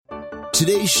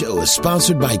Today's show is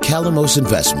sponsored by Calamos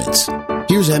Investments.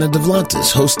 Here's Anna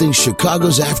Devlantis hosting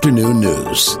Chicago's Afternoon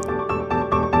News.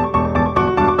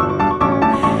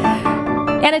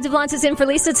 Anna Devlantis in for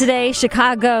Lisa today,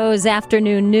 Chicago's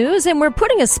Afternoon News, and we're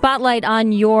putting a spotlight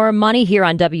on your money here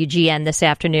on WGN this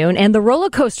afternoon and the roller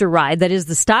coaster ride that is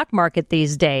the stock market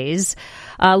these days.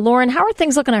 Lauren, how are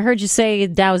things looking? I heard you say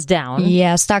Dow's down.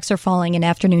 Yeah, stocks are falling in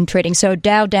afternoon trading. So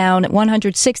Dow down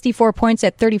 164 points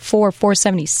at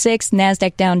 34,476.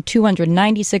 NASDAQ down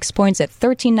 296 points at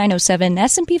 13,907.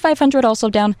 S&P 500 also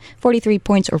down 43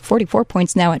 points or 44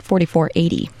 points now at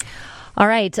 4480. All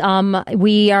right.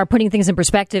 We are putting things in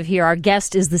perspective here. Our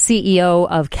guest is the CEO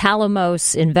of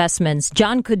Calamos Investments,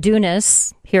 John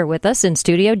Koudounis, here with us in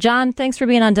studio. John, thanks for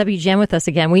being on WGN with us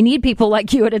again. We need people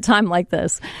like you at a time like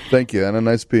this. Thank you, Anna.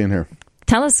 Nice being here.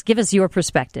 Give us your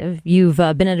perspective. You've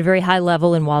been at a very high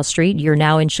level in Wall Street. You're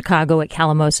now in Chicago at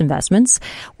Calamos Investments.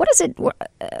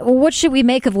 What should we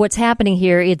make of what's happening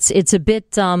here? It's a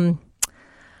bit...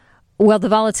 Well, the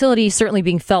volatility is certainly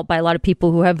being felt by a lot of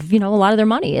people who have, a lot of their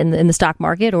money in the stock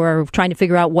market or are trying to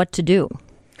figure out what to do.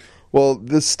 Well,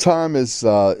 this time is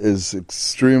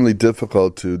extremely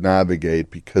difficult to navigate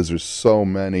because there's so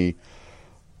many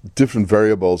different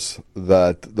variables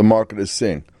that the market is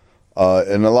seeing.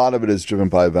 And a lot of it is driven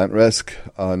by event risk.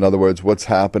 In other words, what's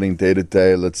happening day to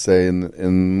day, let's say,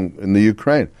 in the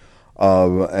Ukraine.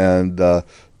 And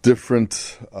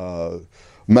different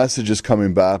messages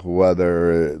coming back,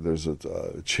 whether there's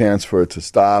a chance for it to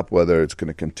stop, whether it's going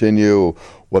to continue,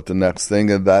 what the next thing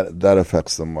is, that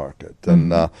affects the market.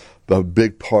 Mm-hmm. And the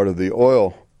big part of the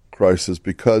oil crisis,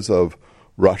 because of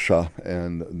Russia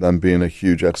and them being a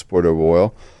huge exporter of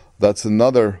oil, that's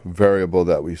another variable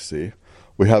that we see.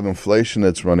 We have inflation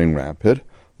that's running rampant.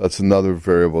 That's another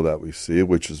variable that we see,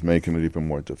 which is making it even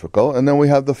more difficult. And then we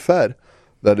have the Fed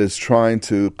that is trying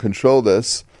to control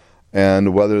this,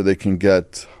 and whether they can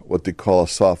get what they call a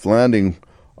soft landing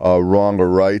wrong or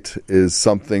right is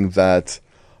something that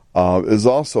is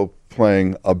also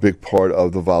playing a big part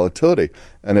of the volatility.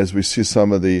 And as we see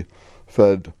some of the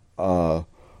Fed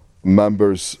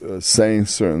members saying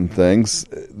certain things,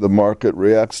 the market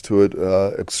reacts to it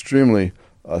extremely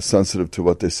sensitive to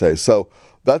what they say. So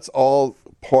that's all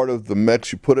part of the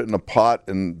mix. You put it in a pot,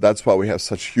 and that's why we have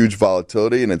such huge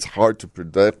volatility, and it's hard to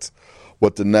predict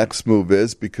what the next move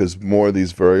is because more of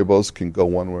these variables can go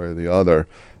one way or the other.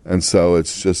 And so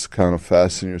it's just kind of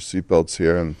fasten your seatbelts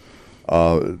here, and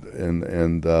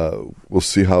we'll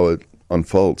see how it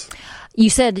unfolds.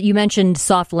 You mentioned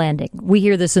soft landing. We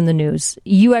hear this in the news.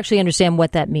 You actually understand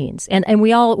what that means. And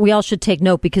we all should take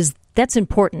note because that's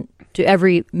important to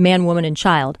every man, woman, and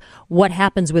child, what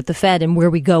happens with the Fed and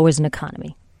where we go as an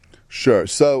economy. Sure.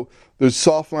 So there's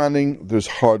soft landing, there's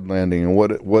hard landing. And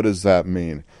what does that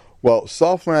mean? Well,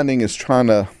 soft landing is trying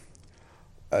to,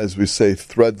 as we say,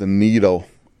 thread the needle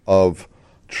of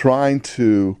trying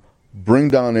to bring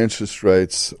down interest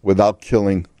rates without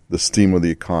killing the steam of the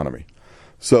economy.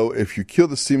 So if you kill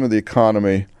the steam of the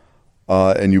economy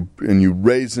and you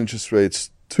raise interest rates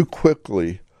too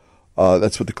quickly,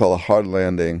 that's what they call a hard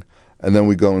landing, and then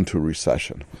we go into a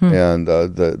recession. And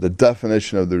the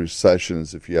definition of the recession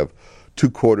is if you have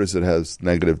 2 quarters that has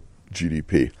negative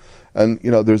GDP. And,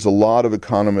 there's a lot of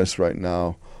economists right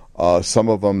now, some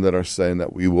of them that are saying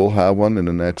that we will have one in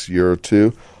the next year or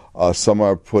two. Some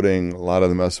are putting a lot of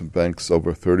the investment banks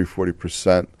over 30,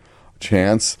 40%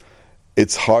 chance.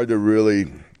 It's hard to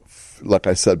really, like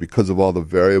I said, because of all the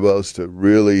variables, to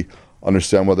really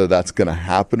understand whether that's going to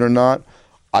happen or not.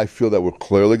 I feel that we're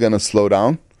clearly going to slow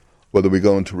down. Whether we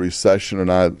go into recession or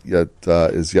not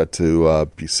is yet to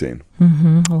be seen.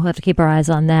 Mm-hmm. We'll have to keep our eyes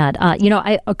on that.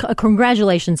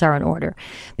 Congratulations are in order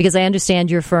because I understand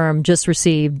your firm just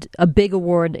received a big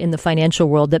award in the financial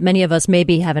world that many of us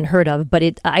maybe haven't heard of, but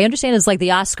I understand it's like the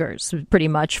Oscars pretty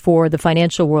much for the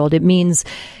financial world. It means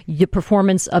the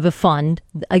performance of a fund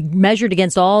measured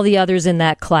against all the others in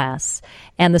that class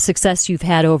and the success you've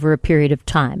had over a period of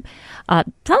time.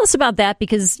 Tell us about that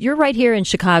because you're right here in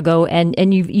Chicago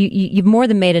and you've more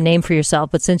than made a name for yourself,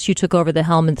 but since you took over the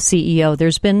helm of the CEO,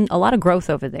 there's been a lot of growth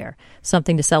over there,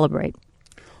 something to celebrate.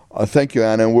 Thank you,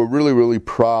 Anna. And we're really, really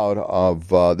proud of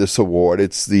this award.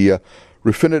 It's the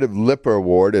Refinitiv Lipper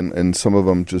Award, and some of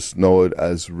them just know it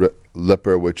as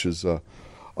Lipper, which is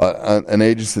an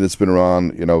agency that's been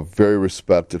around, very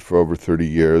respected for over 30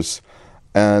 years.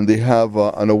 And they have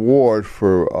an award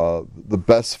for the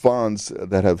best funds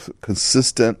that have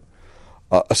consistent,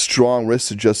 a strong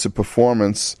risk-adjusted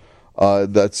performance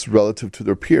that's relative to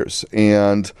their peers.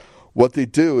 And what they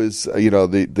do is,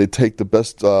 they take the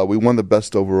best. We won the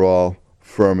best overall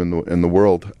firm in the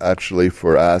world, actually,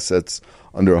 for assets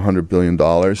under $100 billion.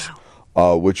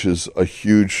 which is a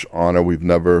huge honor. We've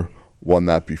never won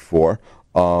that before.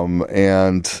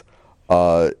 And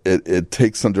it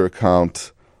takes under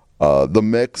account the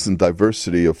mix and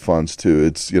diversity of funds, too.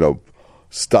 It's,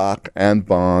 stock and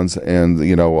bonds and,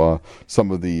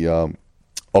 some of the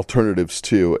alternatives,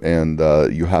 too. And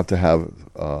you have to have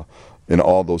in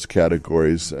all those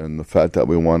categories. And the fact that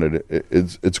we wanted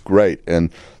it's great. And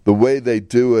the way they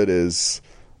do it is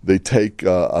they take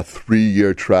a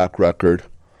 3-year track record,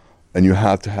 and you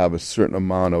have to have a certain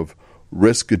amount of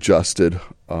risk-adjusted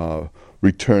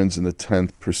returns in the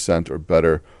 10% or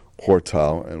better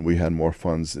quartile, and we had more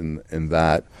funds in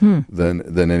that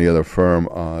than any other firm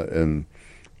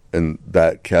in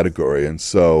that category. And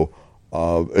so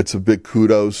it's a big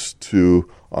kudos to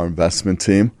our investment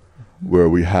team, where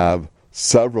we have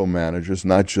several managers,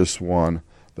 not just one,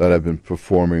 that have been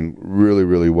performing really,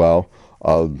 really well,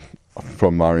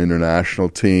 from our international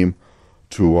team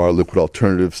to our liquid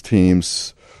alternatives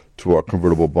teams, to our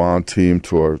convertible bond team,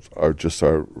 to our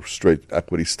straight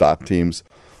equity stock teams,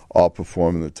 all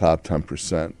perform in the top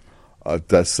 10%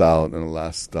 decile in the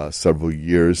last several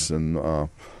years. And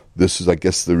this is, I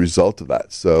guess, the result of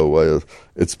that. So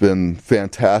it's been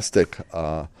fantastic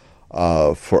for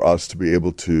us to be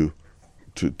able to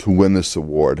win this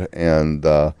award. And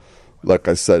like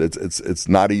I said, it's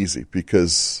not easy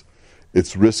because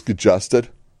it's risk adjusted.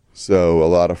 So a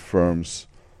lot of firms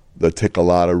that take a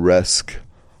lot of risk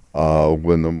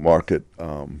when the market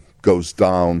goes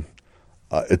down,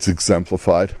 it's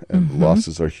exemplified, and the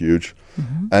losses are huge.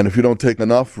 And if you don't take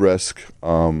enough risk,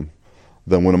 then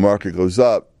when the market goes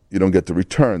up, you don't get the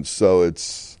returns. So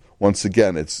it's, once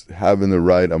again, it's having the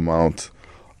right amount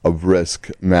of risk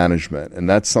management. And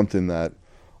that's something that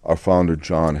our founder,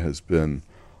 John, has been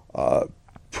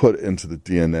put into the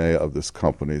DNA of this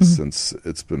company since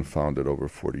it's been founded over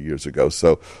 40 years ago.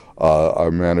 So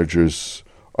our managers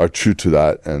are true to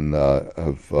that and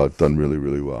have done really,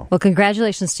 really well. Well,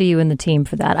 congratulations to you and the team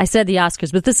for that. I said the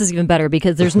Oscars, but this is even better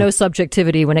because there's no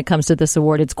subjectivity when it comes to this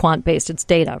award. It's quant-based. It's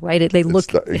data, right? They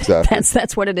look exactly.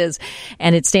 That's what it is.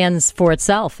 And it stands for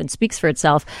itself and speaks for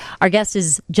itself. Our guest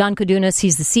is John Koudounis.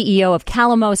 He's the CEO of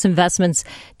Calamos Investments.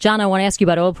 John, I want to ask you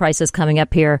about oil prices coming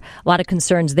up here. A lot of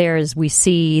concerns there as we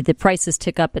see the prices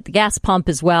tick up at the gas pump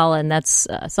as well, and that's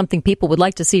something people would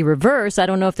like to see reverse. I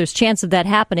don't know if there's chance of that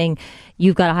happening.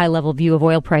 You've got a high-level view of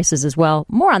oil prices as well.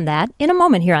 More on that in a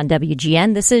moment here on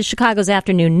WGN. This is Chicago's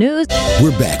Afternoon News.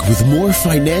 We're back with more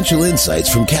financial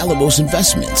insights from Calamos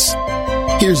Investments.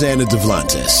 Here's Anna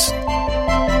Devlantis.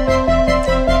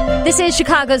 This is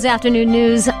Chicago's Afternoon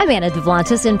News. I'm Anna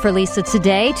Devlantis in for Lisa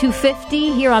today,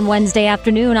 2:50 here on Wednesday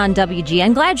afternoon on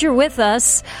WGN. Glad you're with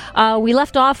us. We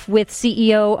left off with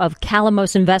CEO of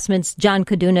Calamos Investments, John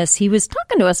Koudounis. He was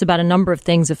talking to us about a number of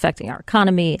things affecting our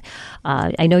economy.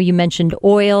 I know you mentioned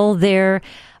oil there.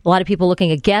 A lot of people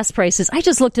looking at gas prices. I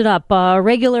just looked it up.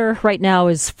 Regular right now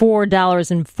is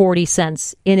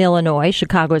 $4.40 in Illinois.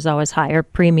 Chicago is always higher.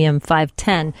 Premium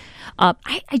 $5.10.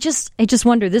 I just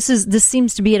wonder. This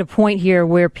seems to be at a point here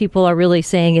where people are really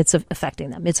saying it's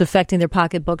affecting them. It's affecting their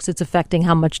pocketbooks. It's affecting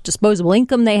how much disposable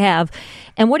income they have.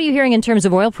 And what are you hearing in terms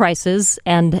of oil prices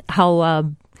and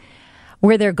how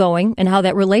where they're going and how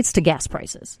that relates to gas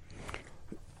prices?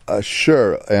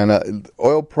 Sure. And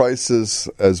oil prices,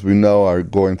 as we know, are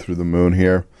going through the moon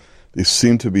here. They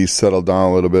seem to be settled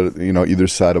down a little bit, either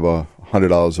side of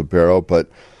 $100 a barrel. But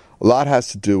a lot has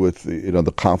to do with,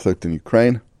 the conflict in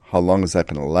Ukraine. How long is that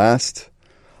going to last?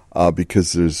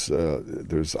 Because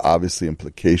there's obviously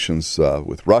implications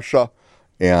with Russia.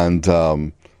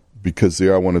 And because they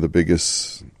are one of the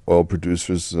biggest oil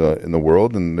producers in the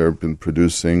world, and they've been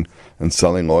producing and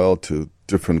selling oil to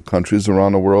different countries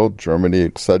around the world, Germany,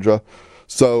 etc.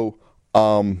 So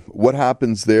what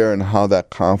happens there and how that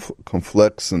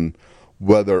conflicts, and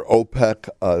whether OPEC,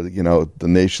 the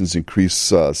nations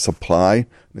increase supply in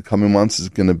the coming months is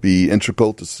going to be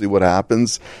integral to see what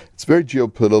happens. It's very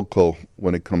geopolitical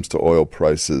when it comes to oil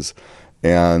prices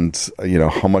and,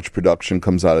 how much production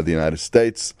comes out of the United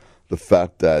States, the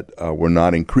fact that we're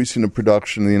not increasing the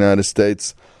production in the United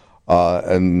States,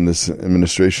 and this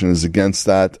administration is against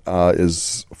that,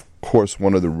 is, of course,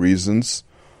 one of the reasons,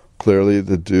 clearly,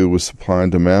 to do with supply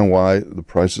and demand, why the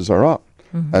prices are up.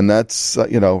 And that's,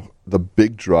 the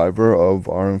big driver of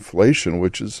our inflation,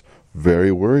 which is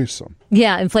very worrisome.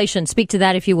 Yeah, inflation. Speak to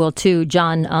that, if you will, too,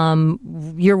 John.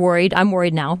 You're worried. I'm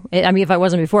worried now. I mean, if I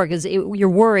wasn't before, because you're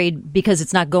worried because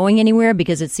it's not going anywhere,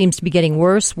 because it seems to be getting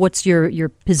worse. What's your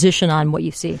position on what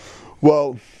you see?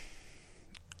 Well,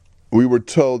 we were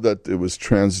told that it was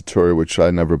transitory, which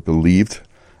I never believed.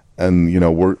 And,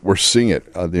 we're seeing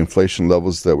it. The inflation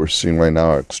levels that we're seeing right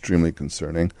now are extremely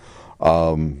concerning.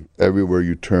 Everywhere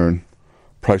you turn,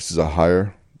 prices are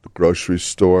higher. The grocery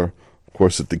store, of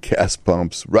course, at the gas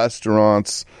pumps,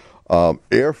 restaurants,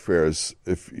 airfares.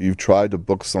 If you've tried to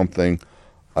book something,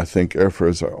 I think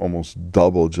airfares are almost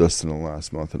double just in the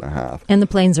last month and a half. And the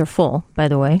planes are full, by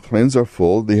the way. Planes are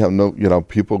full. They have no,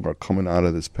 people are coming out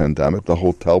of this pandemic. The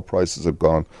hotel prices have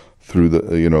gone through the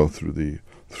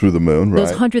moon, right?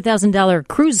 Those $100,000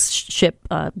 cruise ship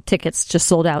tickets just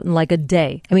sold out in like a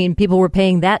day. I mean, people were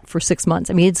paying that for 6 months.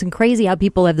 I mean, it's crazy how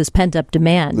people have this pent-up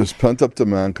demand. There's pent-up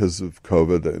demand because of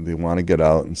COVID. They want to get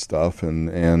out and stuff,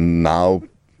 and now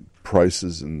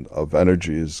prices of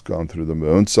energy has gone through the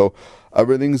moon. So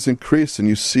everything's increased, and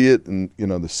you see it in, the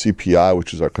CPI,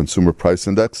 which is our consumer price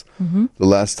index. Mm-hmm. The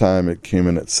last time it came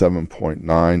in at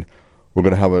 7.9. We're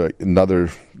going to have another,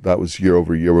 that was year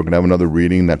over year. We're going to have another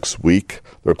reading next week.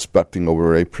 They're expecting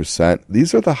over 8%.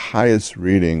 These are the highest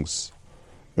readings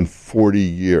in 40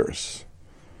 years.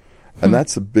 And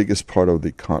that's the biggest part of the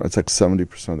economy. It's like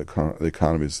 70% of the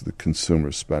economy is the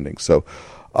consumer spending. So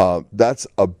that's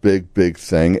a big, big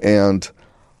thing. And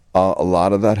a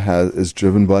lot of that is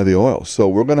driven by the oil. So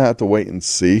we're going to have to wait and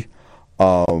see.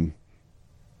 We're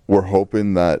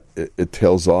hoping that it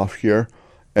tails off here.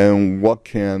 And what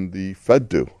can the Fed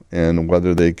do? And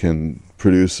whether they can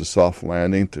produce a soft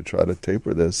landing to try to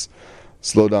taper this,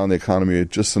 slow down the economy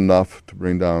just enough to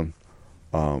bring down,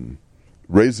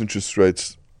 raise interest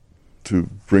rates to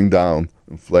bring down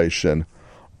inflation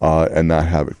and not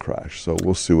have it crash. So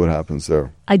we'll see what happens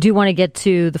there. I do want to get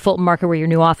to the Fulton Market where your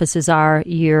new offices are.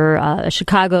 You're a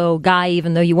Chicago guy,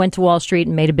 even though you went to Wall Street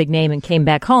and made a big name and came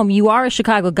back home. You are a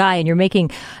Chicago guy, and you're making,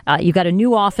 you got a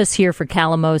new office here for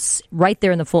Calamos right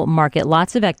there in the Fulton Market.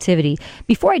 Lots of activity.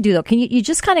 Before I do, though, can you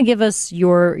just kind of give us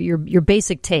your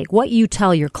basic take, what you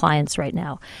tell your clients right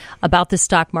now about the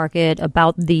stock market,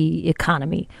 about the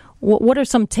economy? What are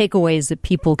some takeaways that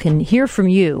people can hear from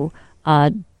you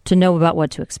to know about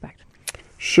what to expect?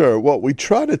 Sure. Well, we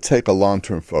try to take a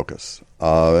long-term focus.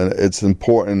 And it's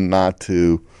important not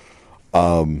to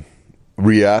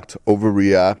overreact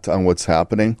on what's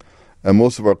happening. And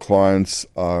most of our clients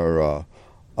are,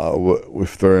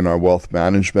 if they're in our wealth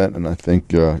management, and I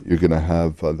think you're going to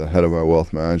have the head of our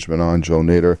wealth management on, Joe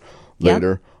Nader,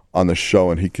 later on the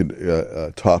show, and he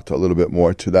can talk a little bit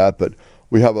more to that. But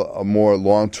we have a more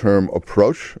long-term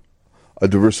approach, a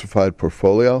diversified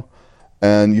portfolio.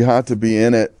 And you have to be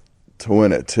in it to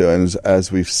win it, too. And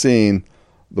as we've seen,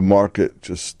 the market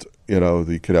just,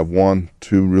 you could have 1-2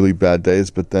 really bad days,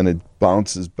 but then it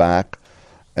bounces back.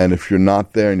 And if you're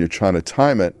not there and you're trying to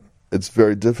time it, it's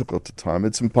very difficult to time.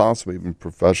 It's impossible. Even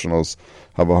professionals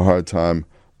have a hard time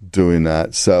doing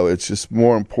that. So it's just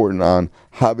more important on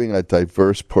having a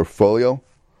diverse portfolio.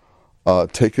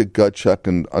 Take a gut check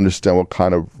and understand what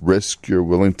kind of risk you're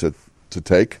willing to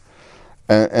take.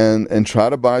 And try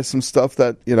to buy some stuff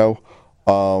that,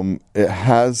 it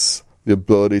has the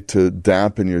ability to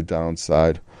dampen your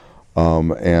downside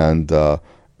and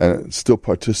still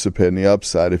participate in the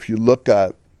upside. If you look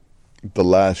at the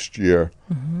last year,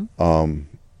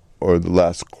 or the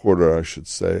last quarter, I should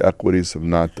say, equities have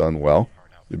not done well.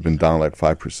 They've been down like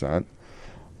 5%.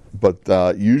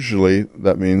 But usually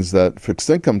that means that fixed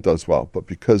income does well. But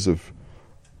because of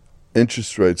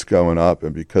interest rates going up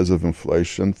and because of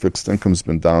inflation, fixed income's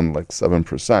been down like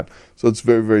 7%. So it's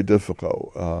very, very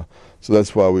difficult. So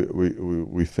that's why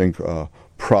we think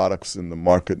products in the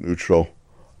market neutral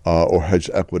or hedge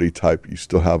equity type, you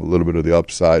still have a little bit of the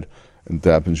upside and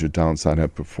dampens your downside,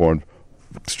 have performed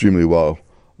extremely well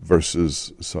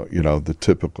versus the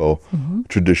typical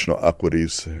traditional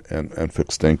equities and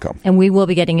fixed income. And we will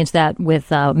be getting into that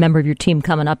with a member of your team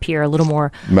coming up here a little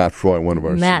more. Matt Freud, one of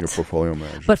our senior portfolio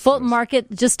managers. But Fulton Market,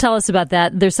 just tell us about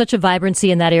that. There's such a vibrancy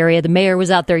in that area. The mayor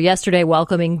was out there yesterday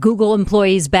welcoming Google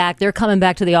employees back. They're coming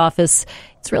back to the office.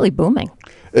 It's really booming.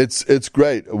 It's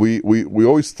great. We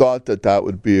always thought that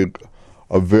would be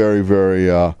a very,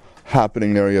 very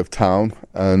happening area of town,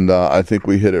 and I think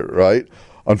we hit it right.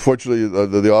 Unfortunately,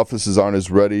 the offices aren't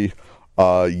as ready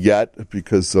yet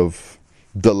because of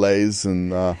delays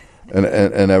and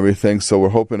everything. So we're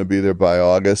hoping to be there by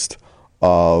August,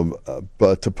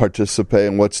 but to participate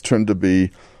in what's turned to be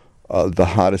the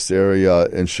hottest area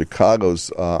in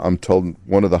Chicago's, I'm told,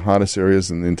 one of the hottest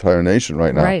areas in the entire nation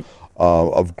right now,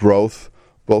 of growth,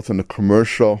 both in the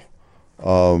commercial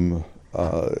area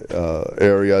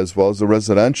as well as the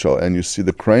residential. And you see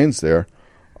the cranes there.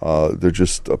 They're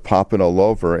just popping all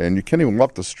over, and you can't even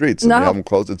walk the streets. And they have them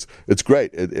closed. It's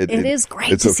great. It is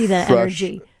great to see that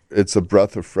energy. It's a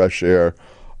breath of fresh air,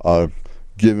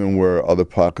 given where other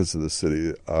pockets of the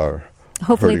city are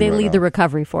hopefully they right lead now. the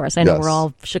recovery for us. I know Yes. we're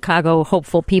all Chicago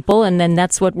hopeful people, and then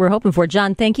that's what we're hoping for.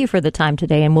 John, thank you for the time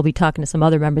today, and we'll be talking to some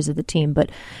other members of the team, but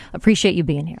appreciate you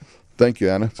being here. Thank you,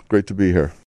 Anna. It's great to be here.